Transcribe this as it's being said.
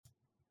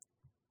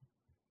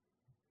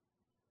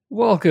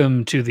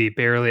Welcome to the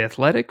Barely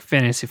Athletic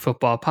Fantasy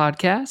Football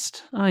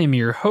Podcast. I am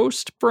your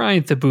host,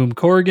 Brian the Boom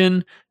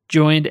Corrigan,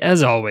 joined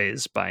as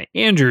always by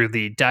Andrew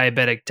the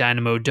Diabetic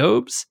Dynamo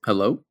Dobes.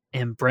 Hello.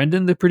 And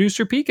Brendan the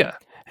Producer Pika.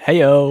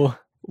 Heyo.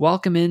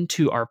 Welcome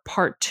into our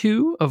part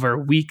 2 of our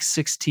Week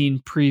 16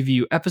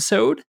 preview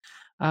episode.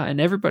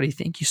 And everybody,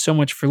 thank you so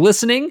much for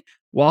listening.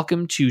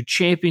 Welcome to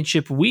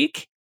Championship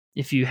Week.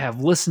 If you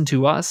have listened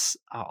to us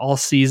all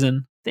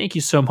season, thank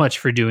you so much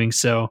for doing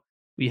so.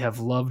 We have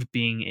loved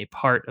being a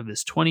part of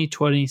this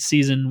 2020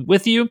 season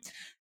with you.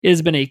 It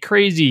has been a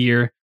crazy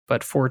year,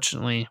 but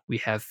fortunately, we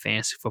have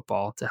fantasy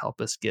football to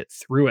help us get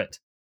through it.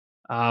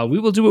 We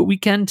will do what we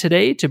can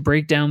today to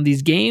break down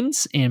these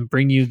games and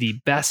bring you the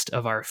best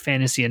of our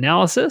fantasy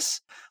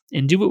analysis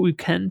and do what we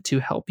can to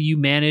help you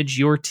manage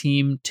your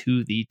team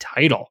to the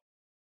title.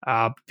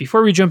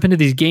 Before we jump into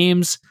these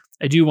games,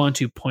 I do want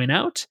to point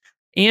out,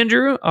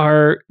 Andrew,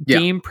 our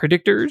game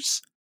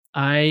predictors,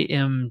 I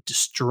am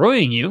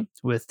destroying you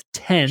with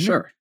 10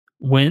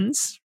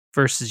 wins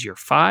versus your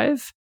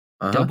 5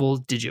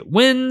 double-digit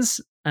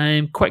wins.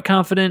 I'm quite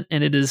confident,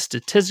 and it is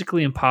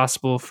statistically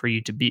impossible for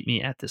you to beat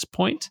me at this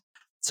point.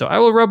 So I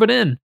will rub it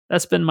in.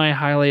 That's been my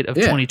highlight of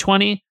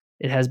 2020.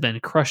 It has been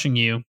crushing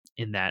you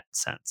in that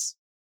sense.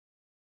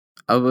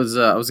 I was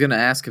going to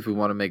ask if we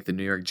want to make the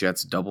New York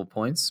Jets double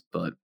points,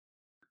 but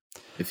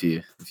if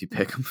you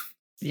pick them.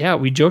 Yeah,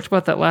 we joked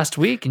about that last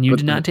week, and you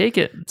did not take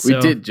it. So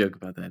we did joke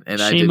about that, and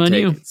I did on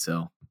take you. it.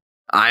 So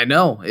I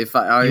know if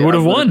I you would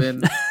have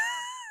won.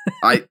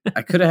 I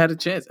could have had a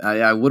chance.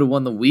 I would have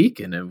won the week,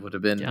 and it would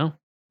have been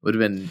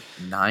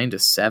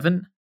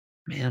 9-7.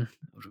 Man,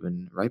 would have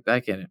been right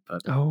back in it.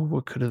 But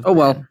what could have? Oh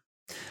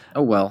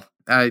well.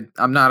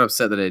 I'm not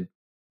upset that I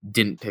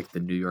didn't pick the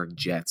New York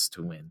Jets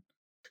to win.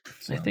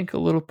 So. I think a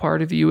little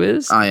part of you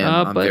is, I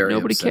am, but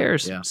nobody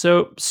cares. Yeah.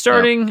 So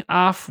starting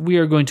off, we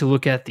are going to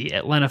look at the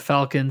Atlanta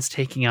Falcons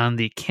taking on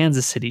the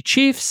Kansas City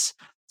Chiefs.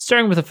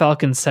 Starting with the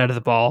Falcons side of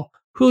the ball,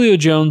 Julio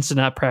Jones did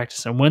not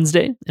practice on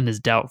Wednesday and is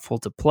doubtful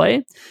to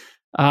play.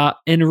 And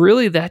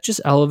really, that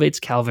just elevates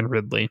Calvin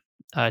Ridley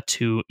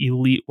to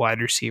elite wide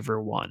receiver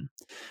 1.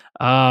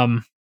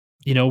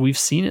 We've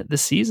seen it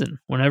this season.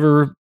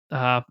 Whenever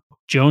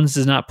Jones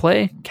does not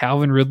play,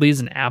 Calvin Ridley is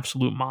an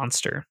absolute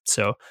monster.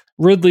 So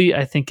Ridley,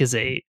 I think, is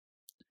an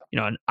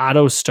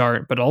auto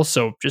start, but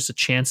also just a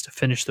chance to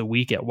finish the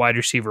week at wide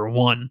receiver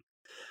 1.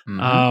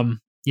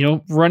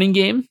 Mm-hmm. Running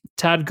game,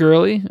 Todd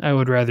Gurley. I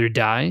would rather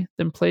die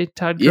than play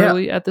Todd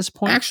Gurley at this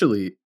point.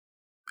 Actually,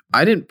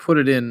 I didn't put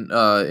it in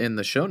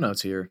the show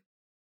notes here,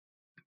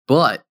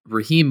 but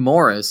Raheem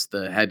Morris,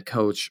 the head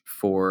coach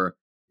for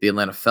the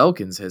Atlanta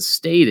Falcons, has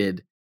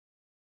stated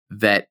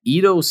that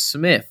Ito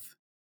Smith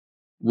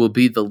will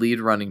be the lead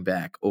running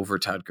back over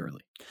Todd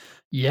Gurley.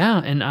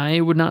 Yeah, and I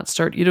would not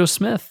start Ito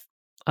Smith.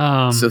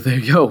 So there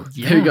you go.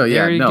 There you go.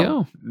 Yeah,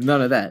 go.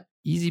 None of that.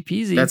 Easy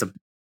peasy. That's a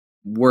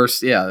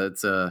worse. Yeah,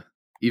 that's a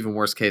even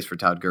worse case for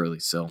Todd Gurley.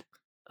 So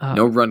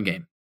no run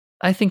game.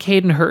 I think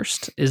Hayden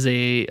Hurst is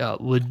a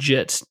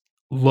legit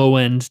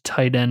low-end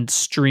tight end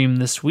stream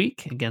this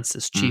week against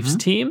this Chiefs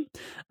team.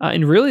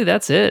 And really,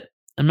 that's it.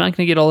 I'm not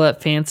going to get all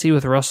that fancy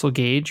with Russell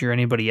Gage or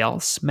anybody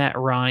else. Matt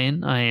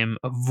Ryan, I am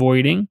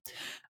avoiding.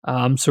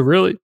 So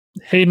really,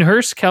 Hayden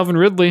Hurst, Calvin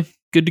Ridley,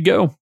 good to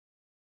go.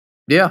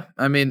 Yeah,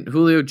 I mean,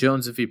 Julio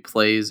Jones, if he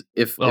plays,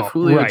 if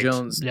Julio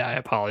Jones... Yeah, I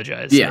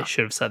apologize. I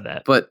should have said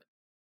that. But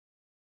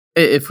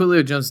if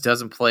Julio Jones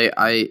doesn't play,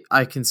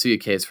 I can see a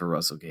case for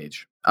Russell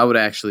Gage. I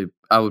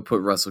would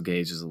put Russell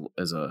Gage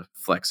as a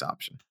flex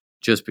option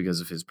just because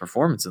of his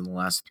performance in the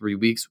last 3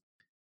 weeks.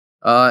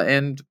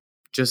 And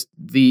just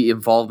the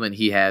involvement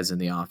he has in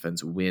the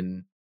offense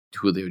when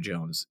Julio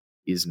Jones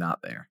is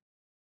not there.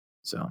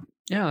 So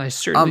yeah, I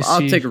certainly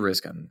I'll take a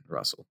risk on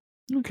Russell.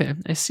 Okay,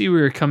 I see where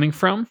you're coming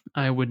from.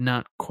 I would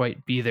not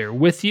quite be there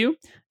with you.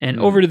 And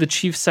over to the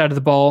Chiefs side of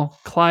the ball,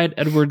 Clyde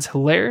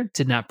Edwards-Helaire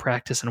did not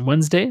practice on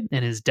Wednesday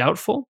and is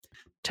doubtful.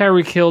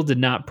 Tyreek Hill did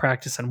not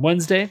practice on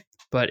Wednesday,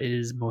 but it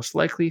is most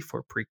likely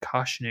for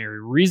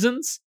precautionary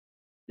reasons.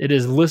 It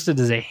is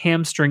listed as a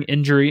hamstring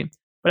injury,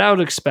 but I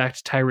would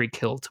expect Tyreek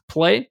Hill to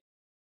play.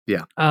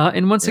 Yeah.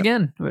 And once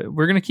again,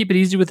 we're going to keep it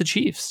easy with the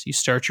Chiefs. You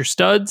start your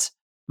studs,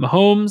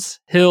 Mahomes,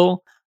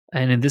 Hill,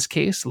 and in this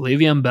case,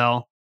 Le'Veon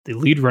Bell, the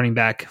lead running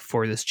back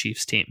for this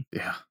Chiefs team.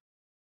 Yeah.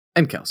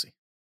 And Kelsey.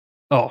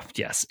 Oh,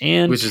 yes.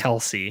 And which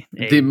Kelsey.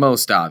 The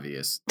most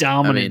obvious.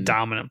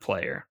 Dominant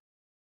player.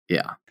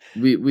 Yeah.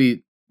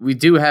 We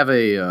do have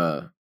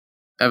a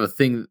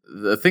thing.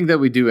 The thing that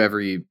we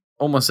do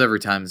almost every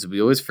time is we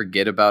always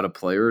forget about a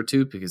player or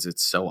two because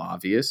it's so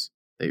obvious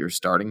that you're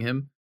starting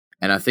him.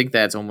 And I think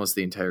that's almost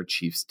the entire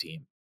Chiefs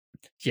team.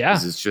 Yeah.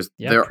 It's just,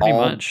 they're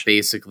all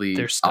basically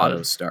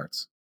auto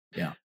starts.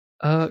 Yeah.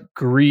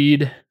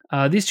 Agreed.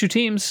 These two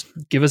teams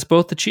give us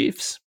both the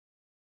Chiefs.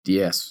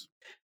 Yes.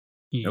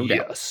 No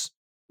doubt.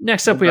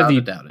 Next up, we have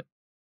the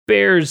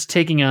Bears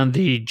taking on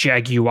the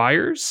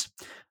Jaguars.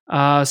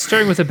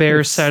 Starting with the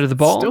Bears side of the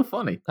ball. Still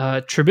funny.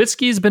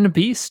 Trubisky's been a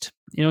beast.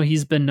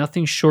 He's been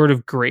nothing short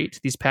of great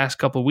these past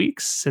couple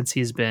weeks since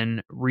he's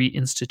been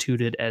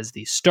reinstituted as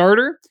the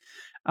starter.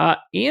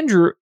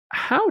 Andrew,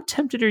 how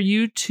tempted are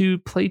you to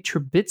play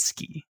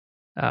Trubisky?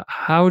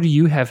 How do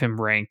you have him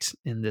ranked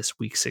in this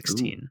week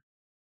 16?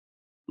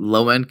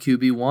 Low end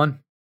QB1.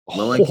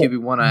 Low end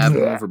QB1. I have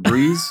him over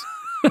Breeze.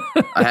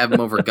 I have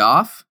him over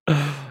Goff.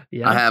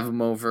 Yeah. I have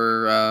him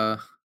over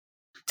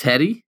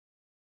Teddy.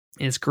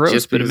 It's gross,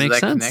 just but it makes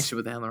of that sense. Connection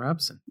with Allen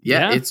Robinson.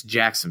 Yeah, it's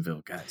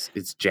Jacksonville, guys.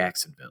 It's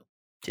Jacksonville.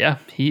 Yeah,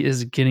 he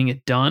is getting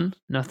it done.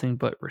 Nothing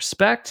but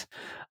respect.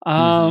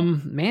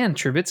 Man,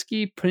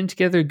 Trubisky putting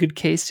together a good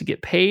case to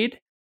get paid.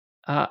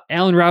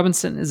 Allen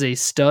Robinson is a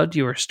stud.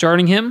 You are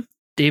starting him.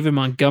 David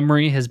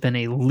Montgomery has been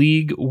a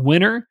league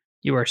winner.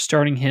 You are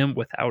starting him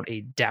without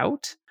a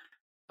doubt.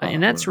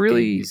 And that's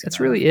really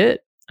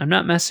it. I'm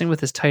not messing with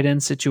his tight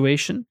end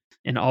situation.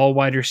 And all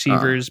wide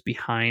receivers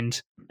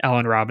behind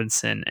Allen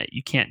Robinson,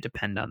 you can't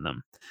depend on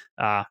them.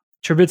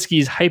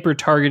 Trubisky's hyper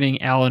targeting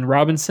Allen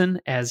Robinson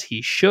as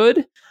he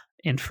should.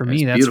 And for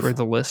me, that's beautiful. Where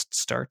the list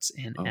starts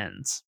and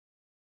ends.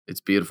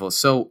 It's beautiful.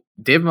 So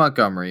David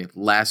Montgomery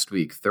last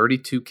week,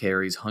 32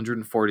 carries,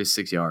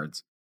 146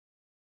 yards.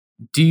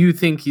 Do you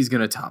think he's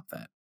going to top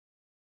that?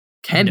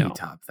 Can he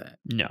top that?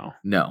 No.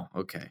 No.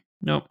 Okay.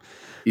 Nope.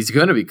 He's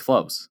going to be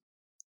close.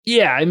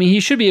 Yeah, I mean,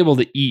 he should be able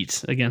to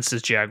eat against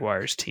his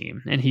Jaguars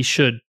team, and he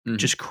should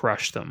just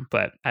crush them,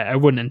 but I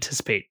wouldn't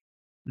anticipate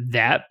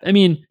that. I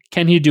mean,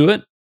 can he do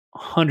it?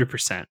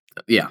 100%.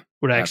 Yeah.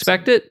 Would I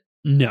expect it?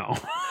 No.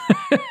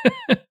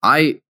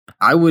 I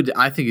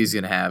think he's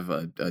going to have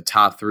a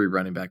top 3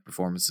 running back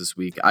performance this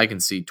week. I can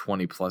see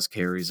 20 plus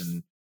carries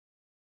and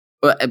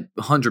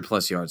 100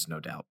 plus yards, no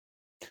doubt.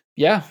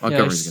 Yeah.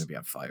 Montgomery's going to be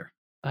on fire.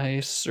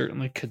 I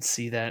certainly could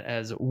see that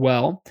as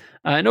well.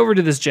 And over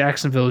to this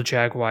Jacksonville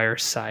Jaguar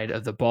side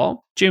of the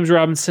ball. James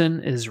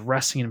Robinson is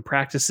resting in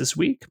practice this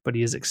week, but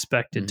he is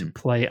expected to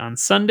play on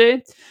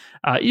Sunday.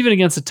 Even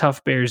against a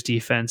tough Bears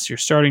defense, you're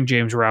starting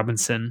James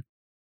Robinson.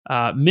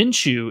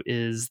 Minshew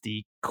is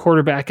the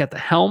quarterback at the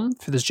helm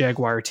for this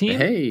Jaguar team.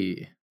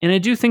 Hey. And I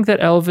do think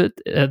that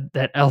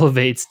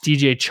elevates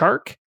DJ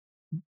Chark.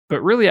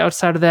 But really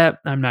outside of that,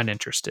 I'm not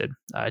interested.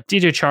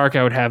 DJ Chark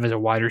I would have as a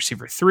wide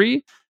receiver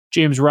 3.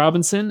 James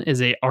Robinson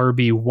is a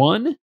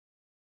RB1.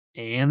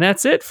 And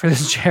that's it for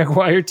this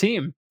Jaguar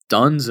team.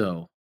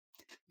 Dunzo.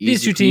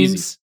 These two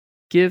teams,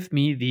 give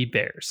me the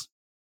Bears.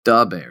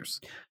 The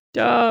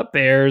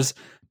Bears.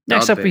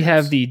 Next up, we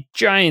have the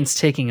Giants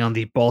taking on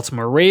the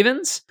Baltimore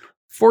Ravens.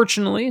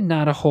 Fortunately,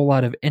 not a whole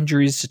lot of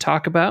injuries to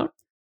talk about.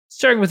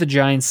 Starting with the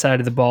Giants side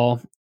of the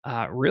ball,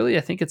 really,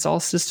 I think it's all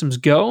systems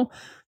go.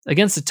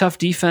 Against a tough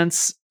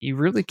defense, you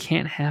really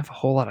can't have a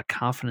whole lot of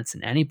confidence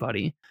in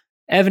anybody.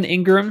 Evan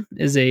Ingram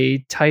is a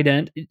tight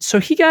end. So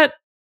he got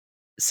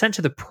sent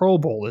to the Pro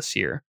Bowl this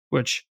year,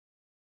 which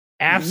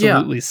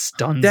absolutely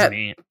stuns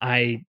me.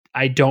 I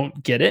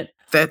don't get it.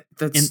 That's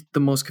the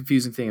most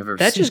confusing thing I've ever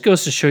seen. That just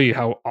goes to show you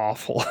how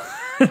awful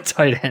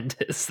tight end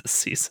is this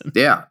season.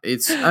 Yeah,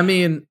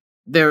 Tunyon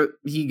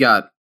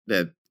got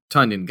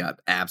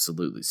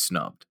absolutely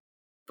snubbed.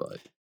 But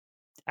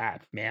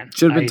man.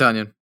 Should have been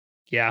Tunyon.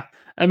 Yeah.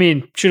 I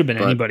mean, should have been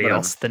anybody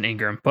else than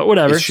Ingram, but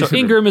whatever. So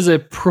Ingram is a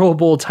Pro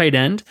Bowl tight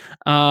end.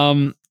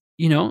 He's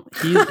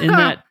in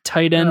that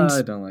tight end.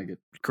 I don't like it.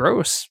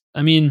 Gross.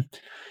 I mean,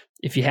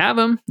 if you have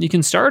him, you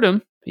can start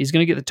him. He's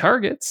going to get the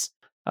targets.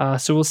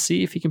 So we'll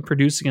see if he can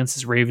produce against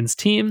his Ravens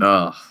team.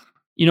 Ugh.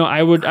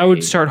 I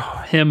would start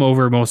him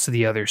over most of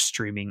the other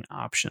streaming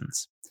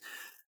options.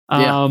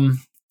 I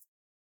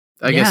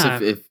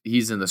guess if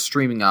he's in the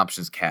streaming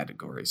options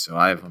category, so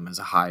I have him as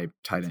a high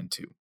tight end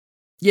too.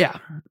 Yeah.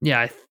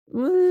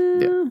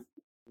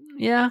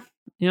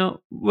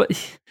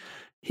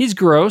 He's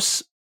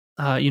gross.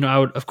 I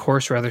would of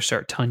course rather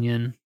start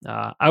Tunyon.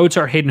 I would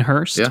start Hayden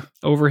Hurst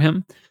over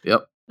him.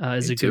 Yep.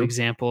 Is a good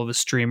example of a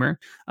streamer.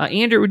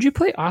 Andrew, would you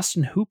play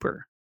Austin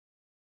Hooper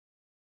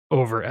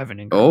over Evan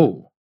Ingram?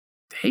 Oh,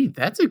 hey,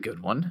 that's a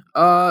good one.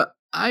 I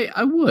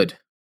would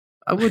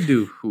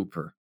do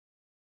Hooper.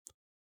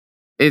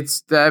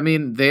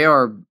 They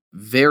are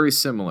very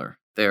similar.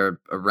 They're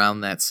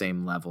around that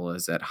same level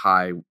as that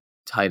high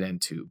tight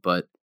end too.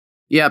 But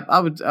yeah, I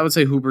would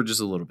say Hooper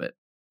just a little bit.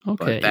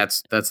 Okay.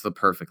 But that's the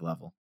perfect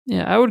level.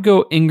 Yeah, I would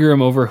go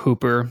Ingram over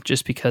Hooper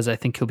just because I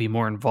think he'll be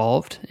more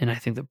involved, and I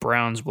think the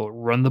Browns will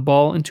run the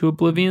ball into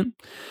oblivion.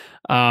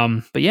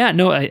 But yeah,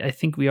 no, I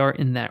think we are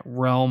in that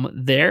realm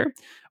there.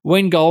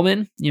 Wayne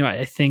Gallman,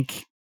 I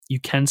think you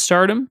can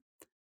start him,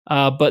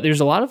 but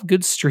there's a lot of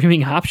good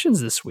streaming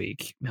options this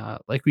week.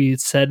 Like we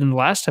said in the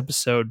last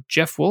episode,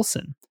 Jeff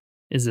Wilson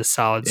is a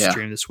solid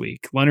stream this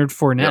week. Leonard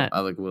Fournette. Yep, I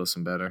like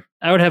Wilson better.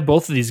 I would have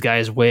both of these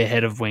guys way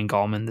ahead of Wayne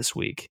Gallman this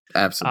week.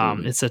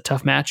 Absolutely. It's a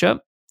tough matchup.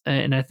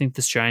 And I think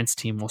this Giants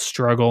team will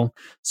struggle.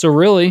 So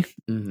really,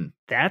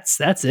 that's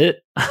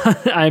it.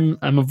 I'm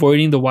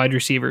avoiding the wide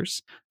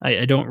receivers.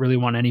 I don't really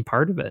want any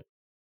part of it.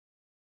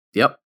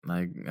 Yep,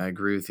 I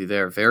agree with you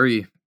there.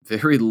 Very,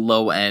 very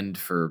low end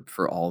for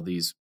all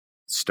these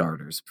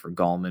starters. For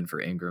Gallman,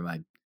 for Ingram,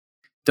 I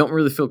don't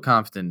really feel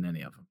confident in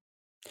any of them.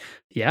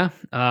 Yeah.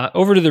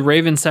 Over to the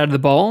Ravens side of the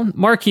ball,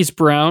 Marquise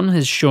Brown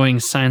is showing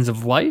signs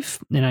of life,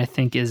 and I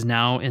think is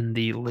now in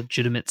the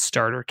legitimate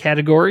starter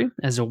category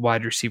as a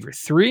wide receiver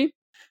 3.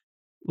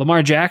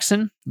 Lamar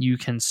Jackson, you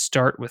can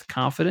start with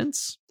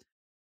confidence.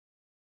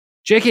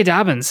 J.K.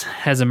 Dobbins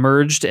has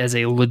emerged as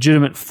a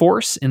legitimate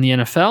force in the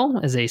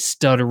NFL as a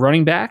stud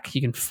running back.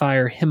 You can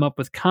fire him up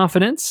with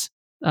confidence.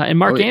 And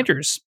Mark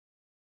Andrews.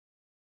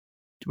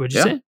 What'd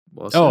you say?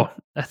 Well,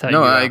 I thought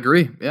no, I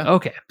agree. Yeah.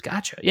 Okay,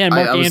 gotcha. Yeah, and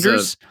Mark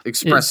Andrews.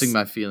 Expressing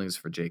my feelings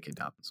for J.K.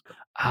 Dobbins.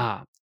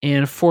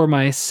 And for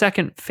my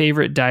second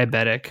favorite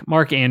diabetic,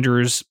 Mark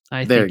Andrews,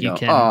 I think you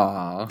can.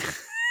 Aww.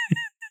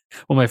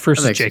 Well, my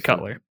first is Jay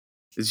Cutler.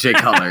 It's Jay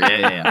Cutler.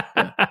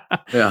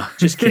 Yeah.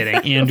 Just kidding.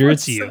 Andrew,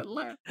 it's you.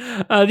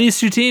 These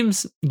two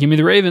teams, give me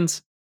the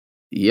Ravens.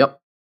 Yep.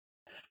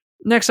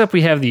 Next up,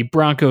 we have the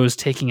Broncos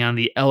taking on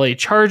the LA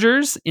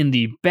Chargers in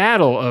the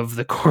battle of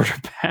the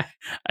quarterback.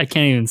 I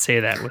can't even say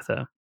that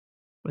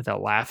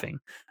without laughing.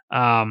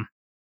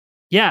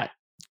 Yeah,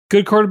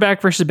 good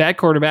quarterback versus bad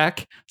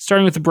quarterback.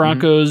 Starting with the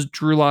Broncos,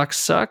 Drew Lock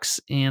sucks,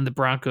 and the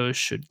Broncos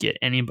should get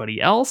anybody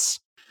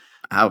else.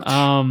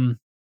 Ouch.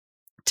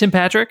 Tim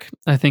Patrick,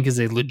 I think, is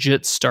a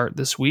legit start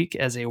this week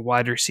as a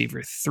wide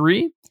receiver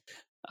 3.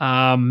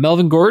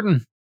 Melvin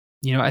Gordon,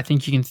 I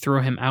think you can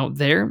throw him out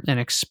there and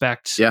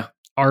expect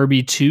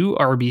RB2,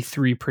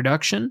 RB3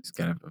 production. He's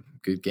got a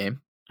good game.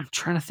 I'm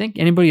trying to think.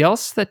 Anybody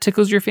else that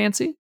tickles your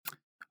fancy?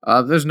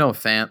 There's no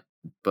Fant,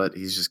 but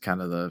he's just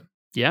kind of the...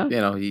 Yeah.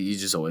 You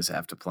just always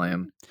have to play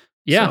him.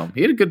 Yeah. So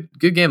he had a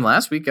good game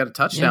last week, got a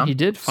touchdown. Yeah, he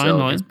did,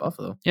 finally. Against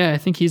Buffalo. Yeah, I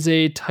think he's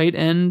a tight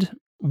end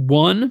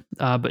 1,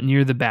 but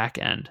near the back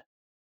end.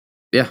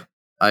 Yeah,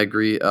 I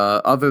agree.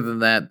 Other than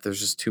that, there's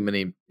just too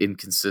many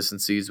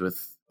inconsistencies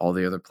with all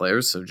the other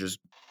players. So just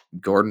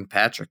Gordon,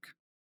 Patrick.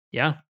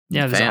 Yeah.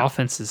 Yeah, this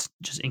offense is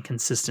just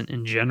inconsistent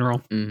in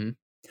general. Mm-hmm.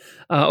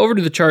 Over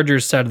to the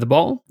Chargers side of the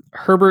ball.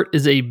 Herbert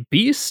is a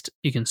beast.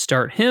 You can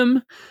start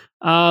him.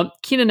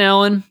 Keenan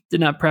Allen did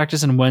not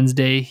practice on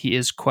Wednesday. He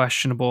is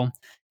questionable.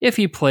 If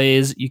he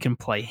plays, you can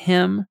play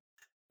him.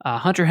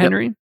 Hunter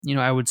Henry,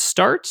 I would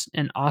start.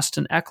 And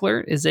Austin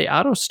Eckler is a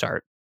auto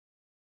start.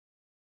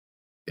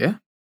 Yeah,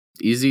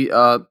 easy.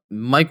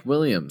 Mike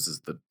Williams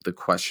is the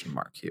question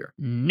mark here.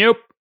 Nope.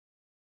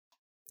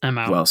 I'm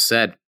out. Well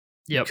said.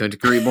 Yep. Couldn't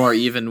agree more.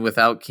 Even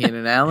without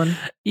Keenan Allen,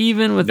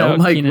 even without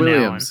Mike Keenan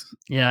Williams.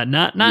 Allen.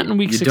 Yeah, not in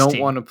week 16. You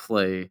don't want to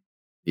play.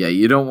 Yeah,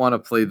 you don't want to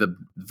play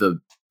the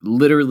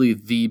literally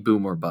the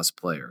boom or bust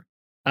player.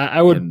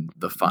 I would in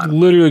the final.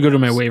 Literally go to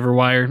my waiver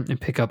wire and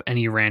pick up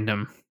any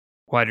random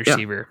wide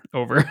receiver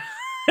over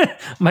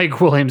Mike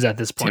Williams at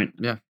this point.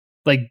 Yeah,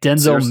 like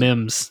Denzel Seriously.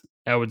 Mims.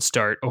 I would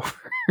start over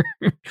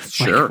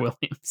Mike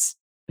Williams.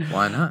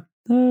 Why not?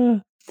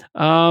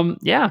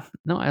 Yeah,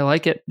 no, I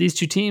like it. These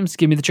two teams,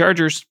 give me the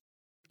Chargers.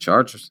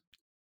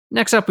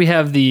 Next up, we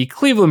have the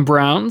Cleveland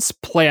Browns,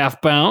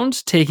 playoff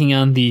bound, taking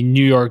on the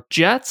New York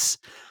Jets.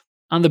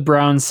 On the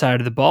Browns side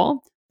of the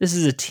ball, this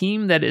is a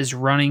team that is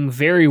running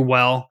very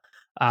well.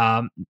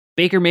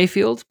 Baker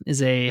Mayfield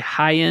is a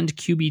high-end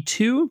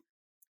QB2.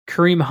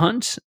 Kareem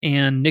Hunt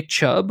and Nick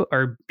Chubb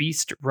are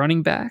beast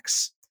running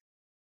backs.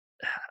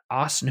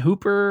 Austin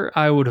Hooper,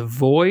 I would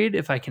avoid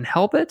if I can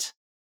help it.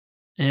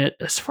 And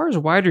as far as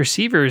wide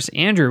receivers,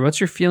 Andrew,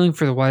 what's your feeling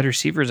for the wide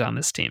receivers on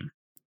this team?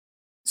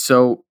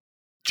 So,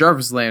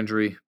 Jarvis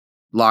Landry,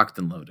 locked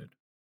and loaded,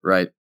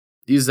 right?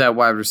 He's that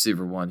wide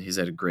receiver 1. He's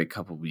had a great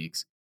couple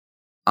weeks.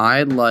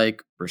 I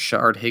like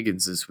Rashard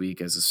Higgins this week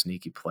as a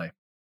sneaky play.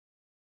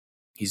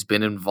 He's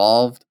been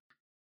involved.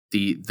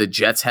 The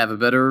Jets have a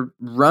better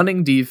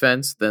running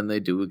defense than they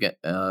do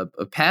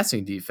a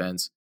passing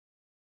defense.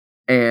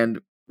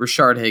 And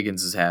Rashard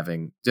Higgins is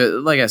having,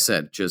 like I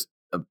said, just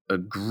a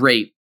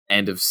great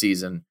end of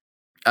season.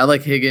 I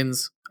like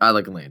Higgins. I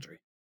like Landry.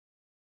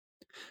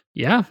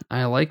 Yeah,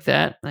 I like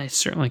that. I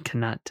certainly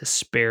cannot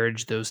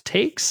disparage those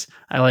takes.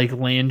 I like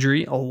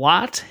Landry a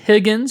lot.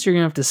 Higgins, you're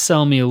going to have to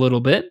sell me a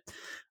little bit.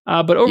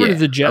 But over to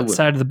the Jets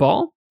side of the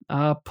ball,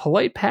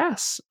 polite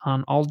pass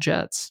on all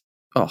Jets.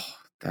 Oh,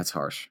 that's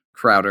harsh.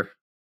 Crowder.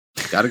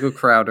 Got to go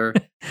Crowder.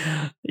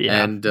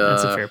 Yeah, and,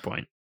 that's a fair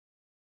point.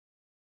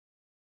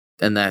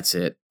 And that's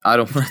it. I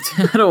don't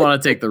want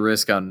to take the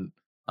risk on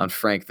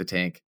Frank the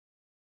Tank.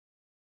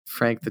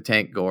 Frank the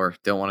Tank Gore.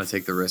 Don't want to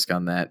take the risk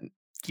on that.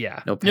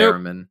 Yeah. No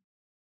Perriman.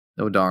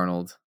 Nope. No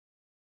Darnold.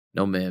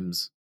 No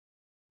Mims.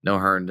 No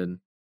Herndon.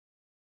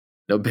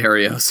 No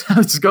Berrios.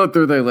 I'm just going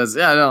through their list.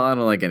 Yeah, I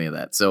don't like any of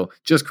that. So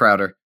just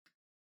Crowder.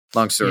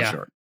 Long story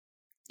short.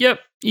 Yep.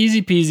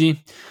 Easy peasy.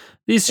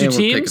 These two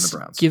teams,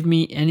 give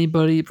me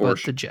anybody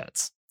but the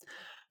Jets.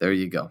 There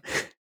you go.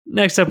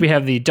 Next up, we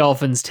have the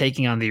Dolphins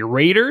taking on the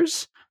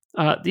Raiders.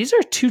 These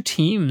are two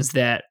teams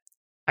that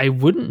I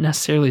wouldn't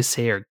necessarily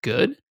say are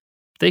good.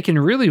 They can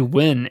really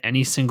win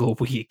any single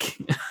week.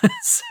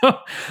 So,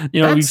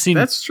 we've seen...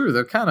 That's true.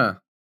 They're kind of...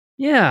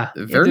 Yeah.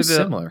 Very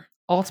similar.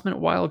 Ultimate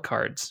wild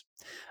cards.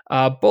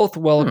 Both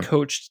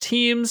well-coached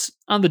teams.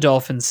 On the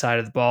Dolphins side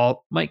of the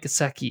ball, Mike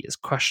Gesicki is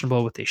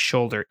questionable with a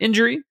shoulder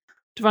injury.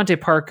 Devontae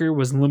Parker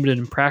was limited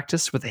in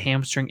practice with a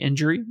hamstring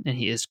injury, and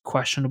he is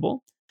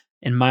questionable.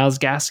 And Myles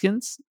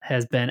Gaskins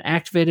has been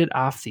activated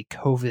off the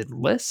COVID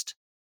list.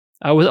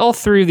 With all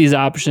three of these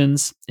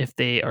options, if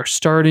they are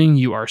starting,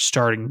 you are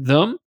starting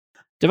them.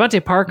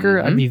 Devontae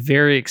Parker, I'd be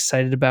very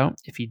excited about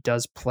if he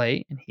does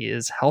play and he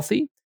is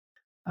healthy.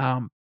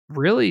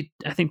 Really,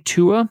 I think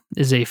Tua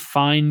is a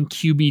fine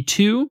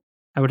QB2.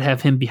 I would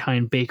have him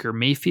behind Baker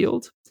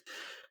Mayfield.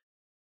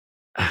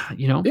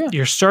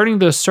 You're starting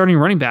the starting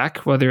running back,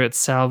 whether it's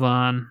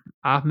Salvon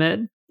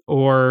Ahmed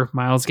or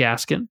Myles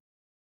Gaskin.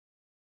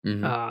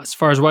 As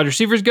far as wide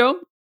receivers go,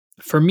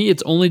 for me,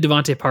 it's only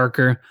Devontae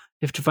Parker.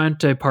 If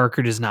Devontae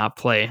Parker does not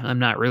play, I'm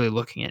not really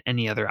looking at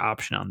any other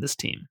option on this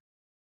team.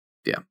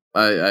 Yeah,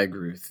 I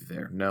agree with you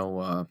there.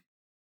 No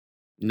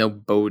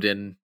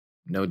Bowden,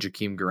 no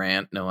Jakeem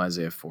Grant, no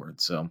Isaiah Ford.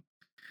 So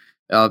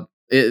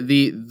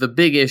the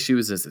big issue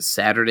is it's a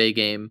Saturday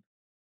game.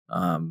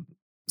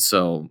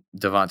 So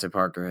Devontae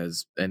Parker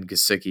and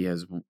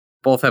Gesicki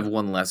both have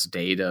one less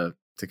day to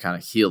kind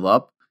of heal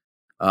up.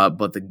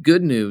 But the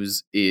good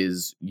news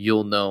is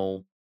you'll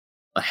know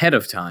ahead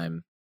of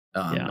time,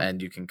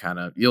 and you can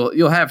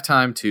you'll have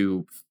time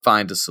to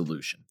find a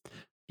solution.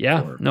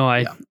 Yeah,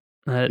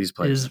 these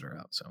players that are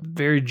out. So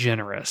very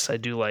generous. I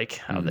do like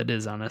how that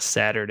is on a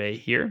Saturday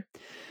here.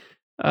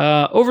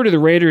 Over to the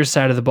Raiders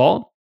side of the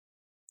ball,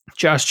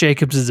 Josh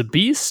Jacobs is a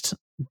beast.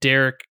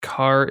 Derek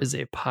Carr is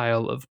a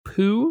pile of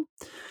poo.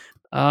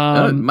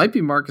 It might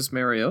be Marcus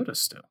Mariota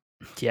still.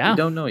 Yeah. We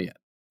don't know yet.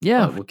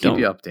 Yeah. We'll keep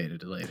you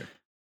updated later.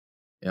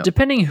 Yep.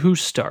 Depending who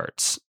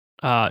starts,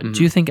 do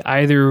you think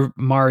either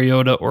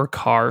Mariota or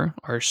Carr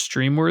are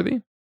stream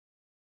worthy?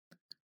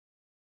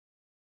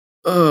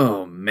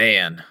 Oh,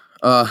 man.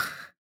 I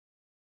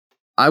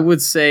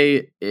would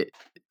say,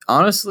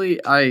 honestly,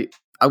 I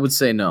would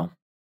say no.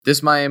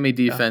 This Miami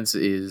defense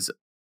is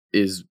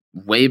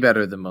way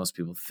better than most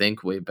people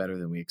think, way better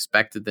than we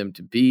expected them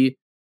to be.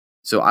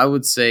 So I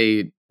would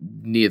say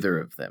neither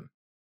of them.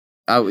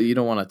 You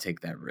don't want to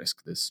take that risk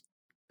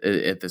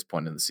at this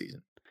point in the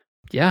season.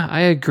 Yeah, I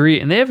agree.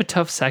 And they have a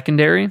tough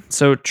secondary.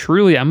 So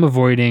truly, I'm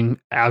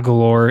avoiding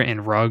Aguilar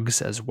and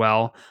Ruggs as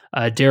well.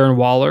 Darren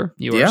Waller,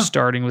 you are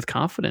starting with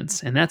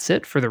confidence. And that's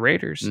it for the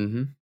Raiders.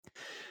 Mm-hmm.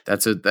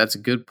 That's a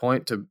good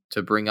point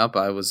to bring up.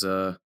 I was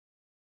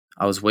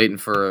waiting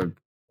for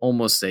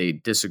almost a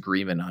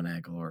disagreement on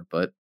Aguilar,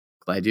 but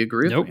glad you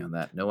agree with me on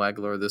that. No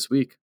Aguilar this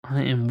week.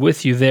 I am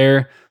with you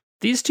there.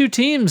 These two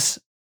teams,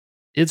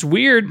 it's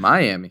weird.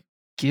 Miami.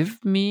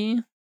 Give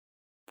me...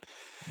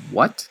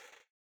 What?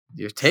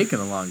 You're taking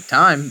a long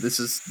time. This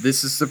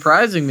is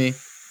surprising me.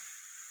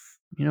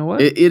 You know what?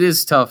 It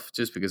is tough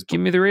just because. Give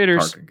me the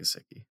Raiders. Parker and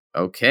Gesicki.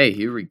 Okay,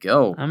 here we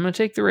go. I'm going to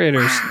take the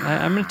Raiders.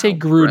 I'm going to take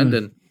Gruden.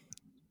 Brendan.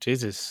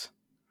 Jesus.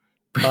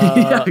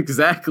 Yeah,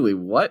 exactly.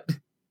 What?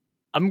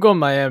 I'm going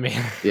Miami.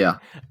 Yeah.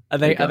 I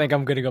think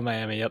I'm going to go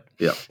Miami.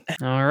 Yep.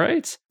 All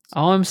right.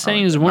 All I'm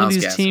saying is one of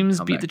these teams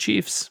beat the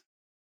Chiefs.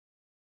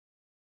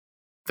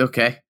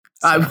 Okay.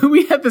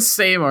 We had the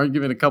same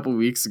argument a couple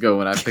weeks ago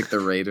when I picked the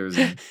Raiders,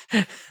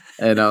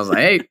 and I was like,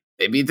 "Hey,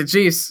 they beat the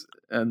Chiefs,"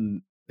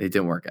 and it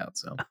didn't work out.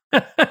 So,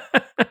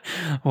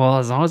 well,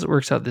 as long as it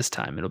works out this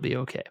time, it'll be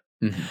okay.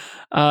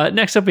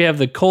 Next up, we have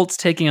the Colts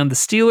taking on the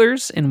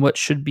Steelers in what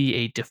should be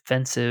a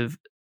defensive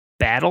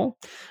battle.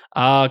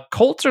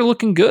 Colts are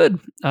looking good.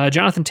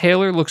 Jonathan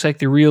Taylor looks like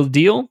the real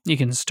deal. You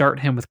can start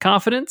him with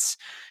confidence.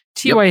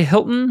 T.Y.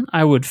 Hilton,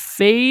 I would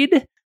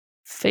fade.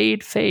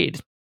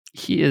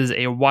 He is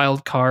a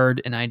wild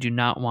card, and I do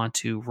not want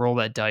to roll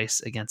that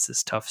dice against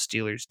this tough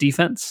Steelers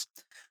defense.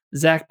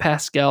 Zach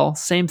Pascal,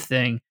 same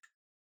thing.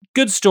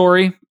 Good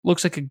story.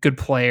 Looks like a good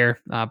player,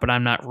 but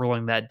I'm not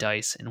rolling that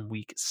dice in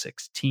week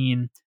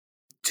 16.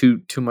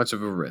 Too much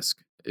of a risk.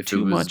 If it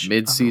was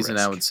mid-season,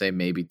 I would say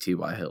maybe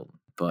T.Y. Hilton,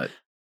 but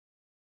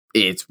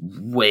it's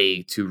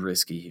way too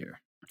risky here.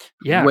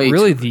 Yeah,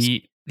 really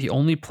the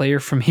only player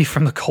for me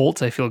from the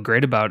Colts I feel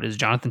great about is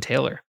Jonathan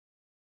Taylor.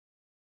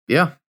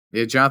 Yeah,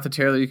 Jonathan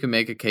Taylor, you can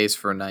make a case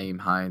for Nyheim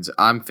Hines.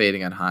 I'm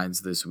fading on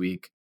Hines this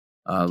week.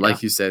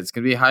 Like you said, it's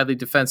going to be a highly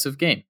defensive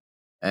game.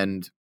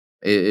 And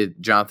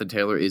Jonathan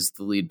Taylor is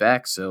the lead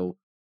back, so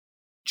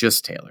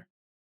just Taylor.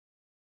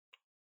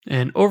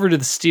 And over to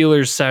the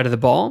Steelers side of the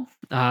ball,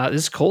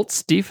 this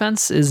Colts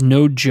defense is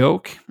no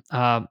joke.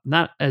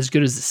 Not as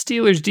good as the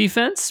Steelers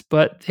defense,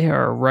 but they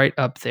are right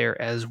up there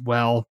as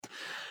well.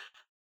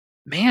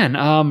 Man,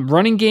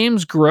 running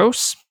game's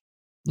gross.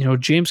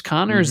 James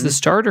Conner is the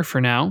starter for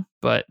now,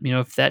 but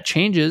if that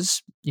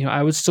changes,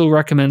 I would still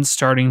recommend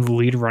starting the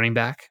lead running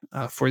back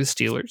for the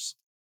Steelers.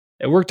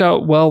 It worked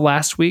out well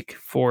last week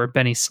for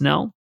Benny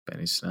Snell.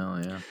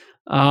 Yeah.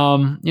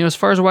 As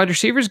far as wide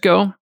receivers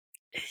go,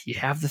 you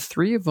have the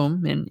three of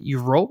them and you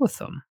roll with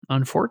them.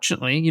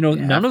 Unfortunately,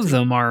 none of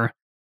them are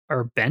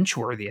bench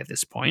worthy at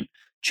this point.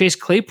 Chase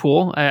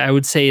Claypool, I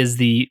would say, is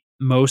the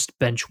most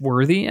bench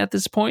worthy at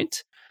this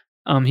point.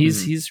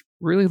 He's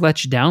really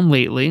let you down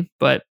lately,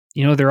 but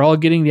they're all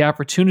getting the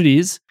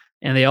opportunities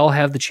and they all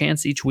have the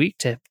chance each week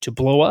to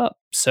blow up.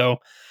 So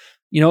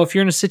if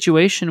you're in a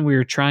situation where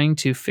you're trying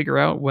to figure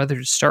out whether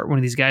to start one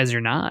of these guys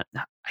or not,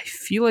 I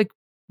feel like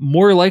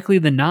more likely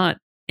than not,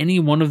 any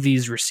one of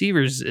these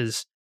receivers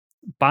is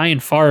by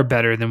and far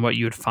better than what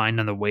you would find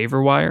on the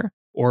waiver wire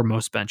or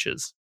most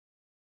benches.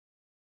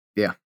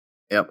 Yeah.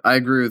 Yep. I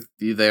agree with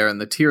you there. And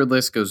the tier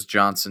list goes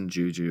Johnson,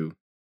 Juju,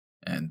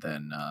 and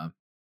then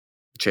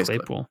Chase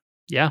Claypool.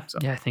 Yeah. So.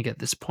 Yeah. I think at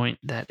this point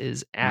that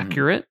is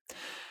accurate.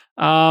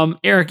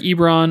 Eric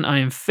Ebron, I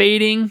am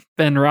fading.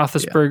 Ben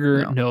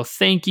Roethlisberger, no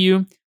thank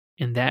you.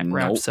 And that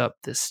wraps up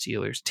the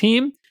Steelers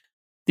team.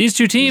 These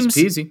two teams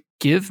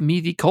give me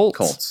the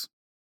Colts.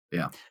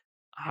 Yeah.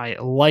 I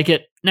like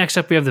it. Next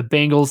up, we have the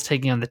Bengals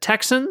taking on the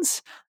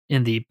Texans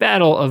in the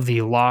battle of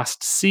the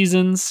lost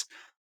seasons.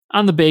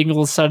 On the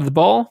Bengals side of the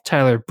ball,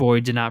 Tyler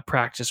Boyd did not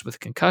practice with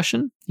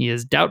concussion. He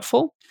is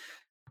doubtful.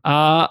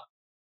 Gio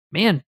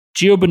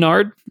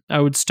Bernard, I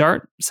would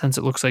start since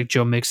it looks like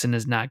Joe Mixon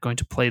is not going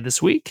to play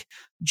this week.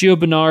 Gio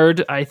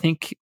Bernard, I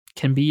think,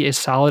 can be a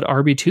solid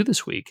RB2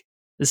 this week.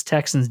 This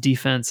Texans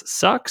defense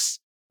sucks,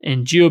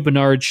 and Gio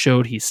Bernard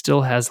showed he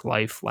still has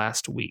life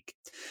last week.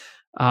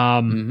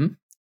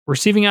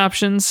 Receiving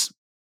options,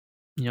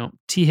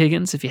 T.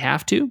 Higgins if you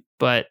have to,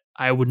 but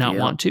I would not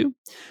want to.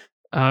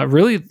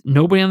 Really,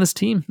 nobody on this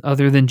team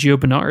other than Gio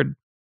Bernard.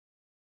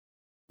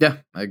 Yeah,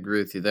 I agree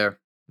with you there.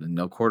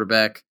 No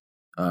quarterback.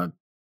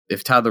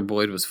 If Tyler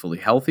Boyd was fully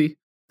healthy,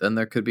 then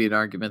there could be an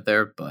argument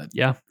there. But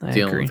yeah, I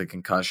dealing agree. with a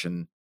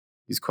concussion,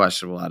 he's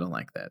questionable. I don't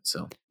like that.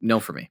 So no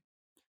for me.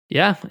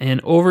 Yeah,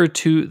 and over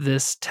to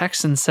this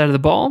Texans side of the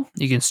ball,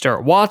 you can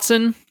start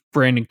Watson.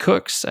 Brandon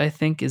Cooks, I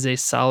think, is a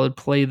solid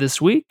play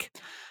this week.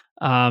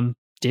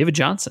 David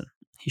Johnson.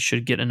 He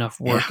should get enough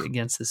work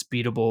against this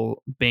beatable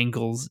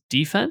Bengals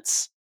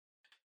defense.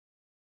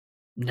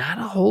 Not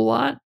a whole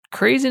lot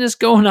craziness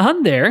going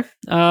on there.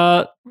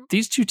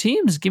 These two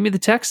teams, give me the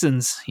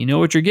Texans. You know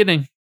what you're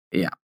getting.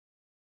 Yeah,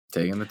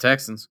 taking the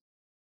Texans.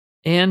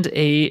 And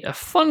a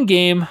fun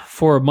game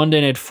for Monday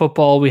Night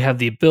Football. We have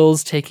the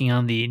Bills taking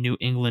on the New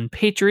England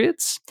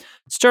Patriots.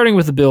 Starting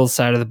with the Bills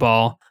side of the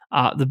ball,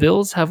 the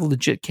Bills have a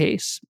legit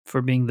case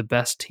for being the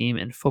best team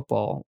in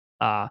football.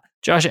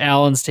 Josh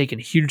Allen's taken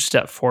a huge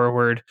step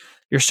forward.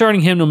 You're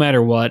starting him no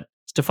matter what.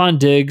 Stephon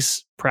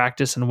Diggs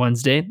practiced on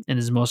Wednesday and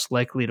is most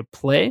likely to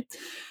play.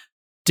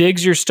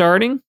 Diggs, you're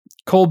starting.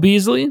 Cole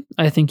Beasley,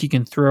 I think you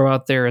can throw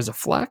out there as a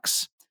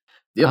flex.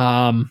 Yep.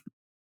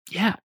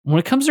 When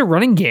it comes to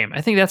running game, I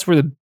think that's where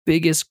the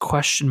biggest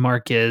question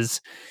mark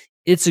is.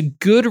 It's a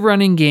good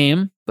running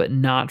game, but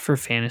not for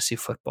fantasy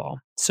football.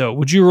 So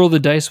would you roll the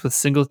dice with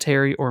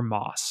Singletary or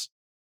Moss?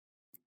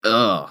 If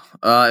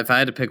I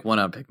had to pick one,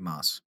 I'd pick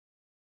Moss.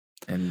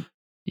 And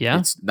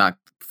it's not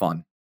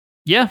fun.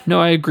 Yeah, no,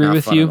 I agree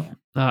with you.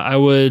 I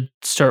would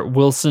start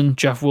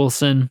Jeff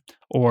Wilson,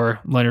 or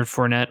Leonard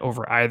Fournette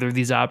over either of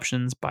these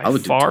options by far. I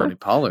would do Tony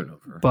Pollard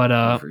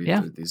over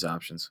either of these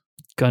options.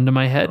 Gun to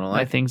my head,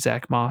 I think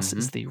Zach Moss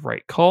is the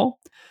right call.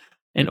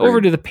 And over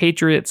to the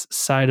Patriots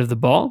side of the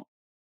ball,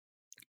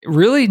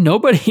 really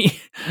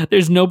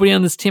there's nobody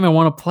on this team I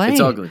want to play. It's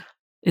ugly.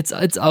 It's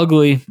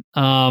ugly.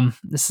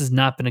 This has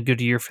not been a good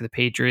year for the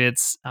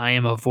Patriots. I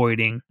am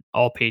avoiding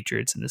all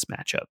Patriots in this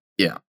matchup.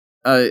 Yeah.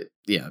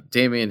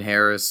 Damian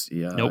Harris,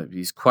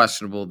 he's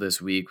questionable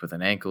this week with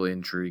an ankle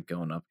injury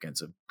going up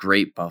against a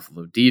great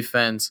Buffalo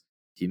defense.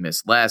 He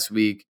missed last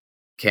week.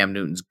 Cam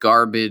Newton's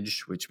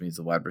garbage, which means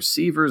the wide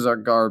receivers are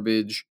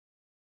garbage.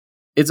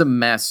 It's a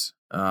mess.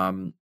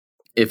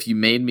 If you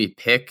made me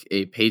pick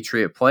a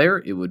Patriot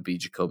player, it would be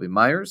Jacoby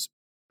Myers,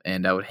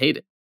 and I would hate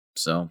it.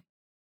 So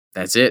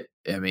that's it.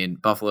 I mean,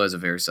 Buffalo has a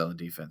very solid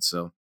defense,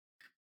 so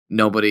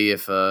nobody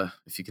if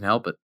you can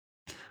help it.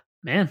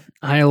 Man,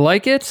 I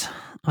like it.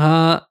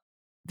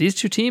 These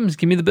two teams,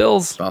 give me the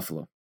Bills.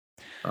 Buffalo.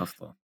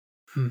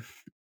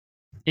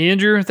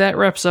 Andrew, that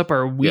wraps up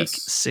our Week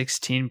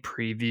 16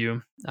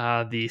 preview.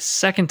 The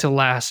second to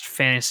last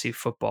fantasy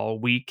football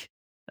week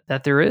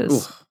that there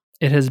is. Ooh.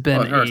 It has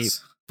been a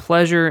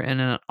pleasure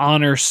and an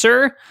honor,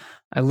 sir.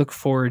 I look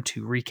forward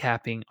to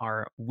recapping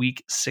our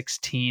Week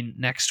 16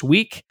 next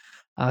week.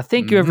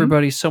 Thank you,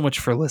 everybody, so much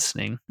for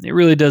listening. It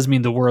really does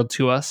mean the world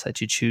to us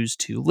that you choose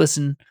to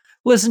listen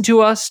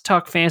to us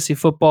talk fantasy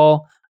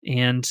football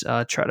and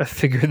try to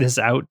figure this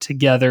out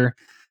together.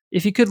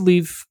 If you could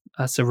leave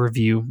us a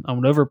review on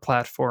whatever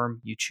platform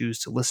you choose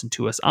to listen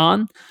to us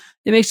on,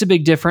 it makes a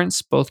big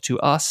difference both to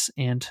us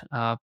and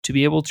to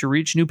be able to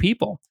reach new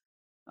people.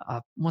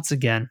 Once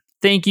again,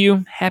 thank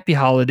you, happy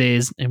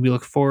holidays, and we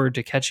look forward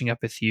to catching up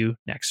with you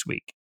next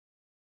week.